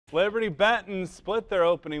Liberty-Benton split their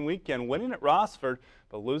opening weekend, winning at Rossford,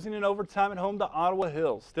 but losing in overtime at home to Ottawa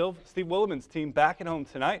Hills. Still, Steve Williman's team back at home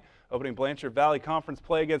tonight, opening Blanchard Valley Conference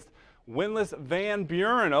play against winless Van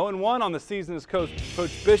Buren. 0-1 on the season as Coach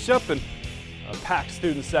Bishop, and a packed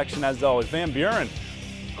student section as always. Van Buren,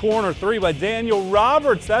 corner three by Daniel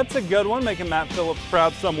Roberts. That's a good one, making Matt Phillips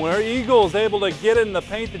proud somewhere. Eagles able to get in the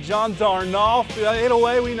paint to John Darnall.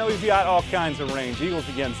 8-away, we know he's got all kinds of range. Eagles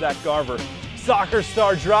again, Zach Garver. Soccer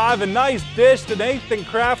star drive, a nice dish to Nathan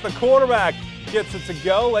Kraft, the quarterback, gets it to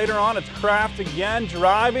go. Later on, it's Kraft again,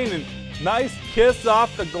 driving, and nice kiss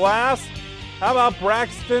off the glass. How about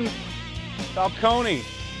Braxton Falcone?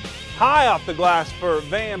 High off the glass for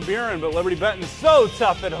Van Buren, but Liberty-Benton so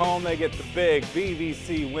tough at home, they get the big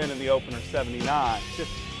BVC win in the opener,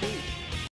 79-54.